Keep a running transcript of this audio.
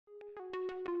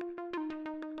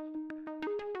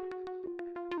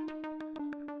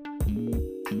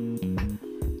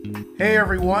Hey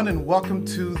everyone, and welcome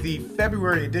to the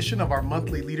February edition of our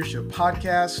monthly leadership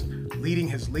podcast, Leading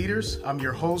His Leaders. I'm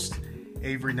your host,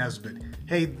 Avery Nesbitt.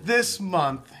 Hey, this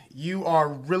month, you are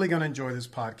really going to enjoy this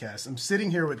podcast. I'm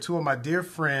sitting here with two of my dear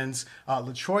friends,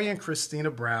 LaTroy and Christina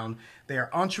Brown. They are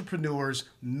entrepreneurs,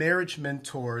 marriage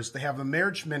mentors. They have a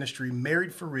marriage ministry,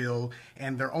 Married for Real,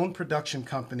 and their own production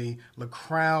company, La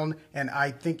Crown. And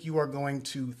I think you are going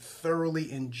to thoroughly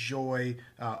enjoy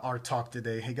our talk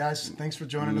today. Hey guys, thanks for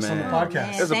joining us on the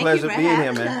podcast. It's a pleasure being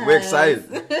here, man. We're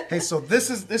excited. Hey, so this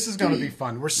is going to be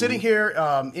fun. We're sitting here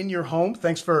in your home.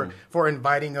 Thanks for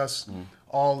inviting us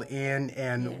all in,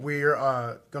 and we're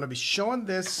going to be showing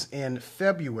this in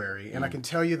February. And I can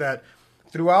tell you that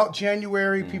throughout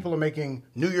January, people are making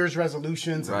New Year's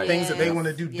resolutions and things that they want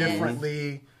to do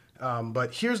differently.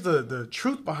 But here's the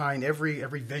truth behind every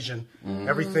vision.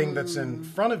 Everything that's in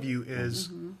front of you is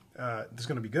there's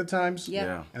going to be good times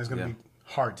and there's going to be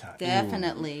hard times.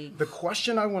 Definitely. The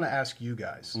question I want to ask you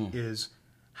guys is,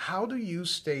 how do you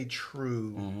stay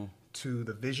true to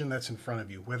the vision that's in front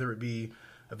of you, whether it be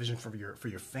a vision for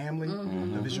your family,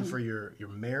 a vision for your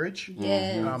marriage,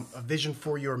 a vision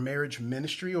for your marriage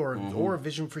ministry, or a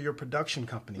vision for your production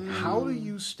company? How do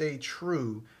you stay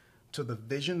true to the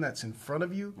vision that's in front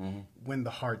of you when the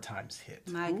hard times hit?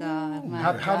 My God.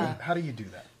 How do you do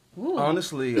that?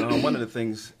 Honestly, one of the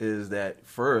things is that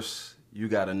first you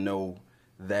got to know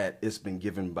that it's been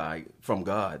given from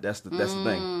God. That's the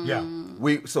thing.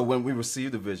 Yeah. So when we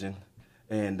receive the vision,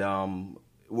 and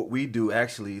what we do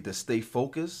actually to stay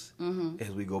focused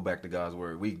is we go back to God's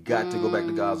word. We got to go back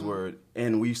to God's word,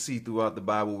 and we see throughout the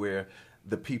Bible where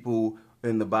the people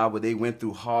in the Bible, they went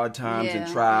through hard times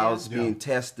and trials, being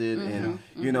tested, and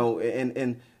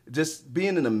and just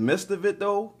being in the midst of it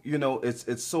though,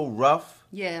 it's so rough.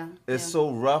 It's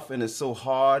so rough and it's so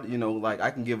hard. Like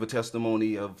I can give a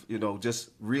testimony of just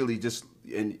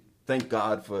and thank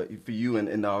God for you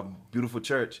and our beautiful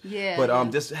church.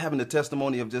 But just having the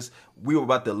testimony of we were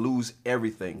about to lose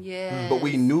everything. But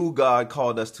we knew God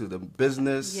called us to the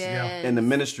business and the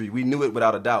ministry. We knew it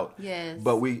without a doubt.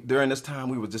 But during this time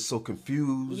we were just so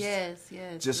confused.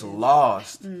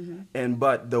 Lost.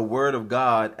 But the word of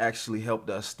God actually helped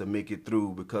us to make it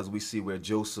through, because we see where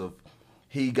Joseph,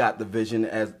 he got the vision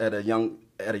at a young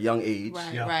age,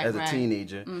 as a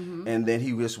teenager, and then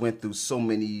he just went through so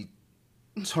many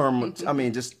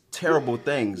just terrible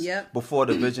things before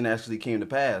the vision actually came to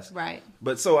pass.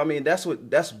 But so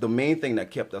that's the main thing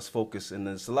that kept us focused, and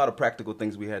there's a lot of practical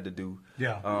things we had to do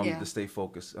to stay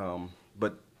focused.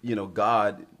 But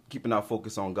God, keeping our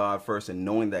focus on God first and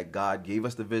knowing that God gave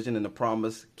us the vision and the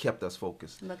promise kept us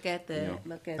focused. Look at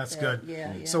that. That's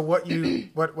good. So what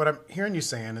I'm hearing you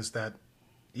saying is that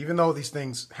even though these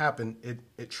things happen,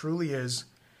 it truly is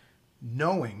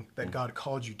knowing that God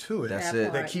called you to it. That's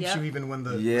that keeps you even when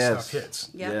the stuff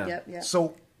hits.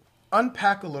 So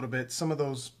unpack a little bit some of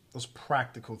those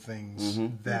practical things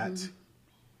that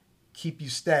keep you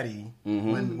steady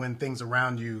when things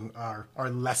around you are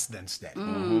less than steady.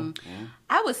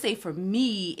 I would say for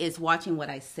me, it's watching what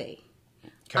I say.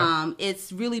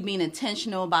 It's really being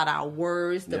intentional about our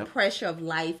words. The pressure of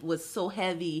life was so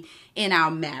heavy in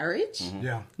our marriage.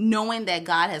 Knowing that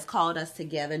God has called us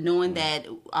together, knowing that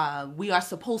we are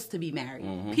supposed to be married,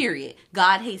 period.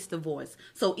 God hates divorce.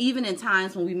 So even in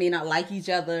times when we may not like each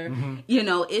other,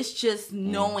 it's just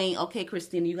knowing, okay,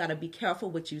 Christina, you got to be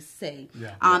careful what you say.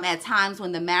 At times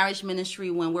when the marriage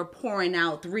ministry, when we're pouring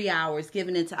out 3 hours,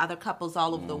 giving it to other couples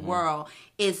all over the world,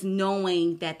 it's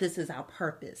knowing that this is our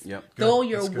purpose. Though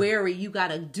you're weary, you got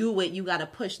to do it. You got to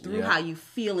push through how you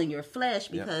feel in your flesh,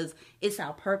 because it's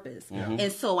our purpose.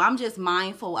 And so I'm just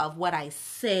mindful of what I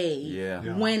say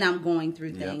when I'm going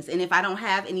through things. And if I don't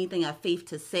have anything of faith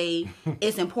to say,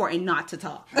 it's important not to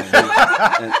talk.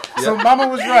 So Mama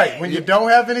was right. When you don't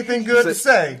have anything good to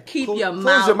say, keep your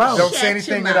mouth. Don't say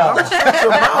anything at all. Shut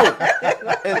your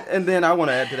mouth. And then I want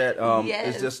to add to that.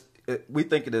 It's just, we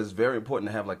think it is very important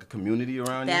to have like a community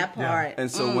around you. That part. And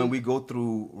so when we go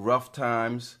through rough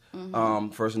times,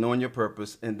 first knowing your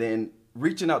purpose, and then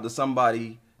reaching out to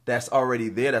somebody that's already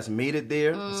there, that's made it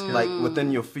there, like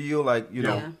within your field, like,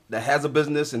 that has a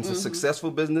business and it's a successful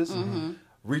business.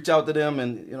 Reach out to them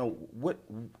and, what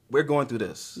we're going through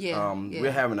this.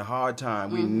 We're having a hard time.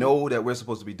 We know that we're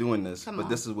supposed to be doing this, but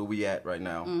this is where we at right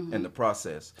now in the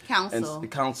process. Counsel.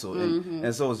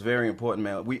 And so it's very important,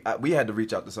 man. We had to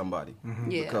reach out to somebody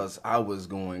because I was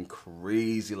going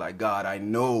crazy. Like, God, I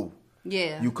know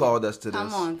you called us to this.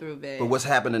 Come on through, babe. But what's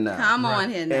happening now? Come on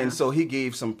here now. And so he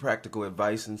gave some practical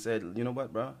advice and said, you know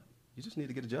what, bro? you just need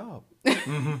to get a job.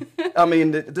 I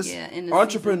mean, this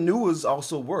entrepreneurs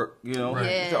also work, you know. Right.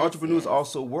 Yes, the entrepreneurs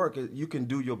also work. You can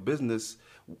do your business,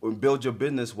 build your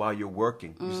business while you're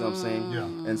working. You see what I'm saying? Yeah.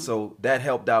 And so that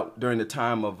helped out during the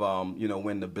time of, you know,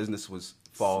 when the business was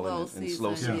falling and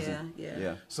slow season.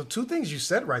 Yeah. So 2 things you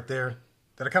said right there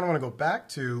that I kind of want to go back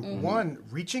to. One,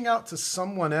 reaching out to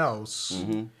someone else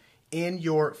in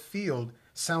your field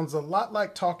sounds a lot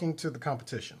like talking to the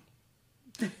competition.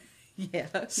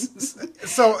 Yeah.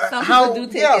 So Some how? people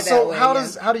do take Yeah. it So that way,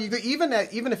 how do you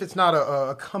even if it's not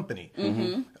a company,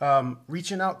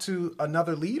 reaching out to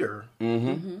another leader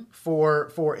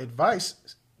for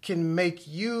advice can make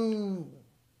you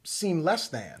seem less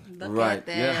than. Look Right, at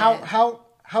that. yeah.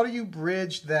 How do you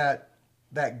bridge that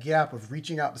gap of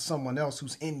reaching out to someone else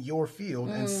who's in your field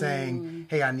and saying,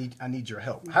 "Hey, I need your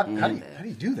help"? How do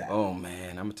you do that? Oh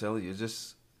man, I'm gonna tell you,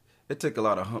 it took a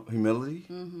lot of humility.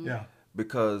 Yeah.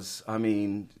 Because I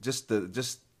mean, just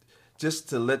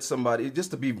to let somebody,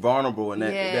 just to be vulnerable in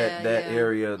that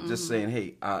area, just saying,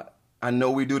 hey, I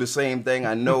know we do the same thing.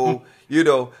 I know, you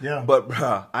know, but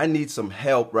bruh, I need some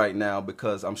help right now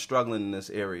because I'm struggling in this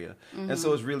area. And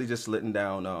so it's really just letting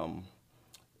down,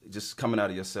 just coming out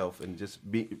of yourself and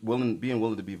just being willing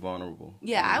to be vulnerable.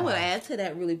 Yeah, I would add to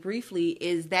that really briefly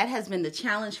is that has been the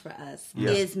challenge for us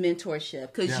is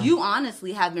mentorship. Because you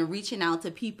honestly have been reaching out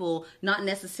to people not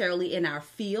necessarily in our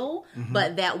field,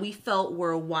 but that we felt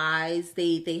were wise.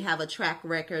 They have a track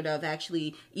record of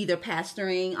actually either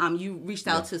pastoring. You reached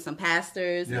out to some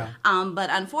pastors. But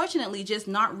unfortunately just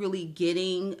not really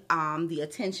getting the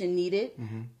attention needed.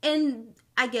 And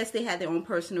I guess they had their own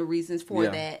personal reasons for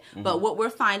that. But what we're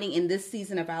finding in this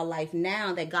season of our life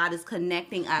now, that God is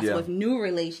connecting us with new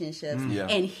relationships,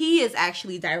 and He is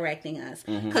actually directing us.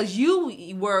 Because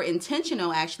you were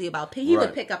intentional actually about, He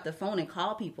would pick up the phone and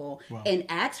call people and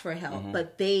ask for help,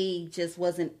 but they just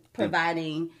wasn't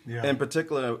providing. In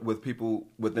particular with people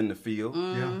within the field.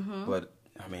 But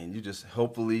I mean, you just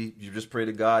pray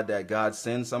to God that God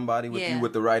sends somebody with you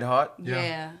with the right heart.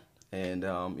 And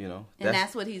you know,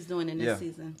 that's what He's doing in this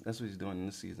season. That's what He's doing in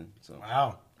this season. So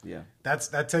wow,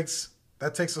 that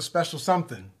takes a special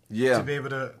something. To be able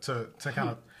to kind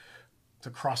of to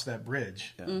cross that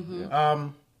bridge.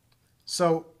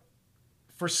 So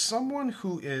for someone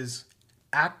who is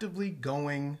actively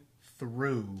going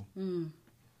through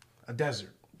a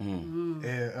desert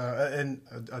and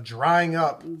a drying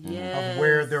up of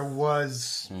where there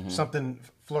was something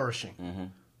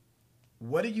flourishing.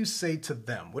 What do you say to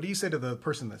them? What do you say to the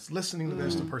person that's listening to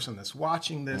this, the person that's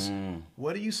watching this?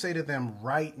 What do you say to them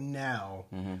right now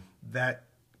that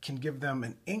can give them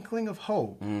an inkling of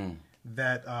hope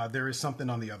that there is something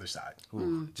on the other side?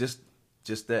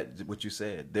 Just that, what you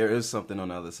said. There is something on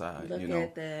the other side. Look you know,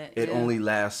 at that. It only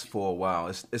lasts for a while.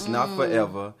 It's not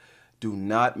forever. Do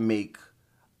not make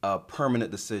a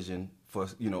permanent decision for,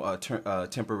 you know, a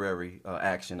temporary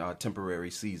action or a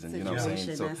temporary season. You know what I'm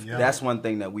saying? So that's one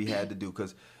thing that we had to do,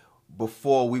 because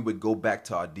before we would go back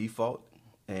to our default.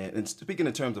 And speaking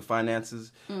in terms of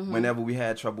finances, whenever we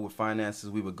had trouble with finances,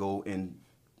 we would go and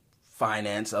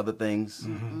finance other things,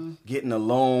 getting a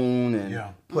loan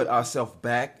and put ourselves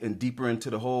back and deeper into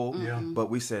the hole. But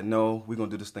we said, no, we're going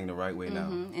to do this thing the right way now.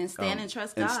 And stand and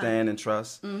trust God. And stand and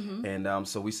trust. And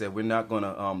so we said, we're not going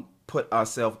to put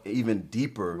ourselves even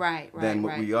deeper than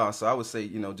what we are. So I would say,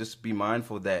 you know, just be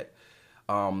mindful that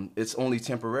it's only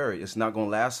temporary. It's not going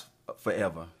to last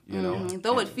forever, you know.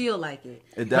 Though it feel like it.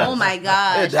 It does. Oh my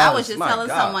gosh. It does. I was just My telling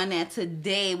God. someone that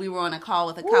today we were on a call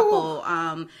with a couple.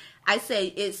 I say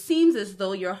it seems as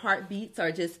though your heartbeats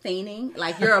are just fainting,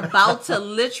 like you're about to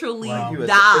literally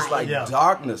die. It's like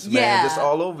darkness, man, just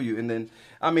all over you. And then,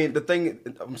 I mean, the thing,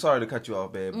 I'm sorry to cut you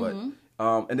off, babe, but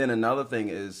and then another thing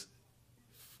is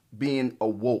being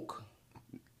awoke.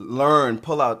 Learn,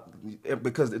 pull out,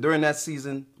 because during that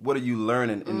season, what are you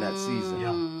learning in that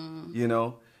season? You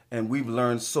know? And we've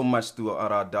learned so much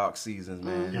throughout our dark seasons,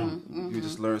 man. You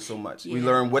just learn so much. We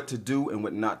learn what to do and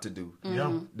what not to do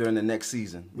during the next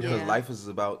season. Because life is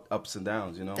about ups and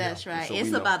downs, you know? That's right. So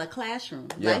it's about a classroom.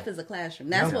 Life is a classroom.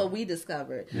 That's what we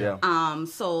discovered.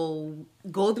 So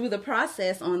go through the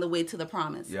process on the way to the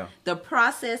promise. The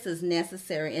process is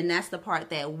necessary, and that's the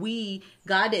part that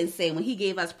God didn't say when He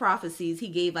gave us prophecies, He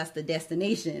gave us the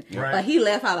destination. But He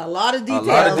left out a lot of details.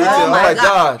 Oh my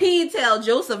God. He didn't tell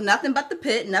Joseph nothing but the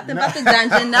pit, nothing about the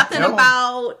dungeon, nothing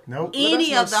about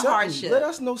any of the hardship. Let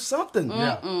us know something.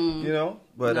 You know?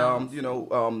 But you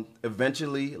know,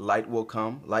 eventually light will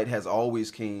come. Light has always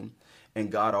came,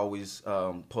 and God always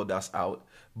pulled us out.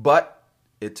 But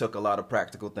it took a lot of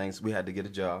practical things. We had to get a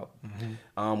job.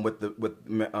 With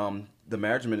the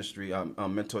marriage ministry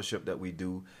mentorship that we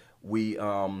do,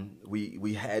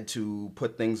 we had to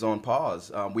put things on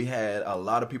pause. We had a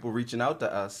lot of people reaching out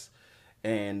to us,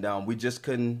 and we just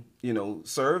couldn't,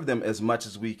 serve them as much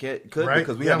as we could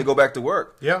because we had to go back to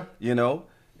work. Yeah.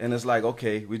 And it's like,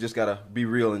 okay, we just gotta be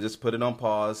real and just put it on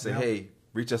pause. Say, hey,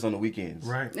 reach us on the weekends.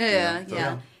 Right.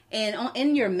 Yeah. And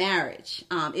in your marriage,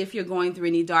 if you're going through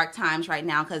any dark times right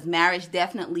now, because marriage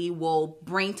definitely will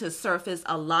bring to surface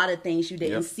a lot of things you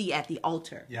didn't see at the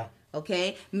altar. Yeah.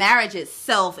 Okay? Marriage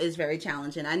itself is very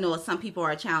challenging. I know some people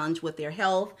are challenged with their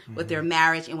health, with their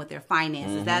marriage, and with their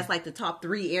finances. That's like the top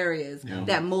 3 areas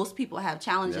that most people have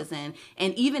challenges in.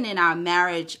 And even in our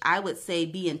marriage, I would say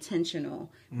be intentional.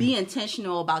 Be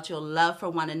intentional about your love for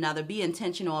one another. Be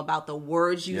intentional about the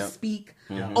words you speak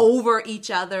over each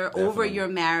other, over your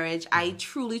marriage. I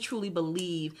truly, truly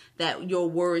believe that your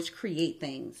words create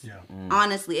things. Yeah.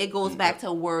 Honestly, it goes back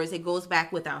to words. It goes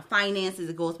back with our finances.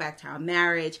 It goes back to our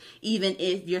marriage. Even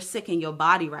if you're sick in your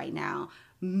body right now,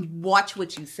 watch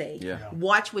what you say.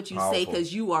 Watch what you say,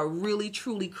 because you are really,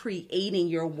 truly creating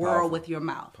your world with your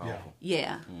mouth.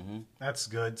 Yeah. That's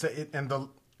good. So and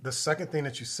the second thing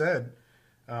that you said,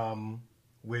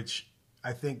 which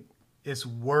I think is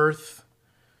worth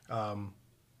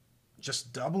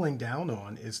just doubling down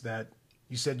on, is that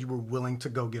you said you were willing to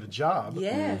go get a job.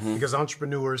 Yes. Because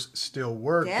entrepreneurs still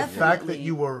work. Definitely. The fact that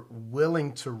you were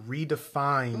willing to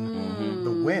redefine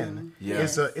the win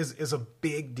is a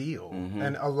big deal.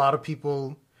 And a lot of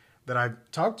people that I've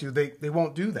talked to, they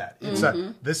won't do that. It's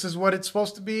this is what it's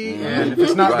supposed to be, and if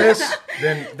it's not this,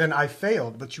 then I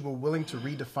failed. But you were willing to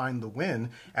redefine the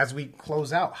win. As we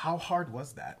close out, how hard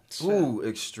was that? Ooh,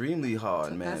 extremely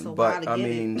hard, man. That's a But while to I get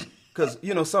mean, because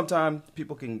sometimes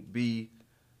people can be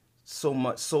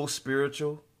so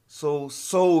spiritual, so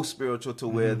spiritual to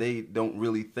where they don't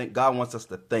really think. God wants us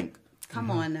to think. Come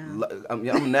on now. I'm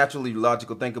a naturally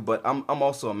logical thinker, but I'm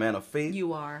also a man of faith.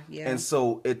 You are, yeah. And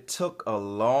so it took a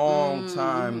long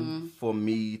time for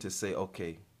me to say,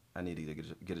 okay, I need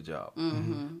to get a job.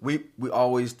 We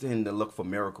always tend to look for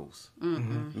miracles.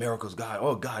 Miracles,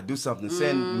 God, do something,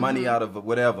 send money out of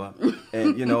whatever,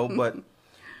 and but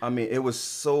I mean, it was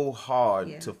so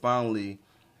hard to finally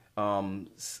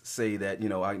say that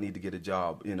I need to get a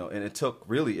job, and it took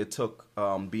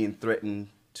being threatened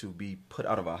to be put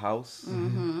out of our house,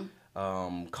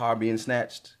 car being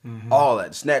snatched, all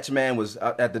that. Snatch man was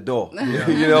at the door,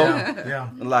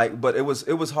 but it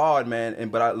was hard, man.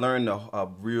 But I learned a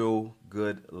real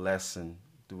good lesson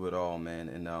through it all, man.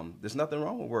 And there's nothing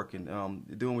wrong with working,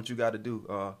 doing what you got to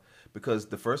do, because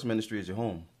the first ministry is your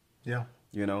home. Yeah.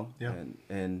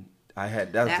 And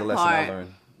that's the lesson I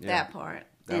learned. That part.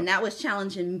 And that was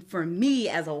challenging for me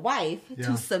as a wife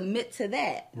to submit to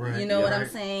that. Right. You know what I'm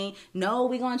saying? No,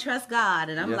 we're going to trust God.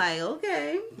 And I'm like,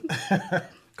 okay.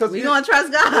 We're going to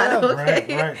trust God.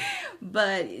 Okay. Right.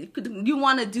 But you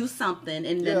want to do something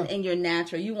in your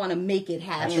natural. You want to make it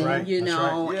happen, That's right.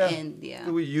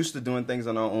 And we're used to doing things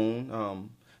on our own.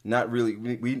 Not really.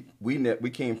 We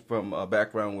came from a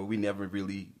background where we never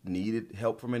really needed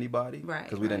help from anybody, right?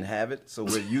 Because we didn't have it, so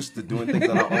we're used to doing things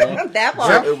on our own. That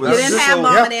part. You didn't have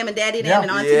mom and them and daddy them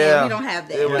and auntie them. You don't have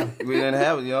that. We didn't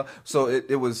have it, So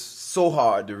it was so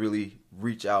hard to really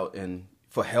reach out and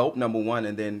for help, number one,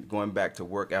 and then going back to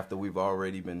work after we've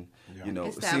already been,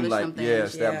 it seemed like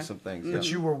establish some things.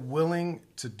 But you were willing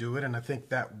to do it, and I think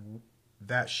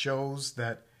that shows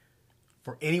that.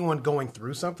 For anyone going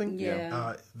through something,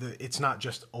 it's not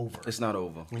just over. It's not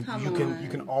over. You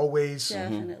can always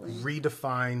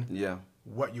redefine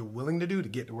what you're willing to do to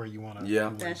get to where you want to go.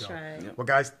 That's right. Well,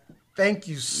 guys, thank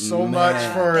you so much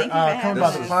for coming by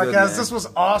the podcast. Good, this was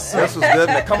awesome. This was good,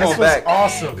 man. Come on back.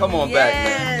 Awesome. Come on back,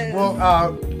 man.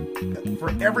 Well, for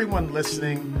everyone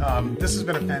listening, this has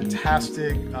been a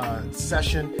fantastic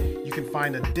session. You can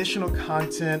find additional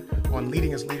content on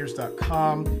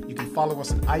leadingasleaders.com. You can follow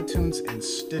us on iTunes and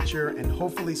Stitcher, and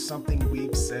hopefully something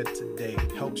we've said today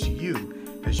helps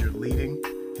you as you're leading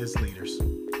his leaders.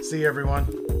 See you, everyone.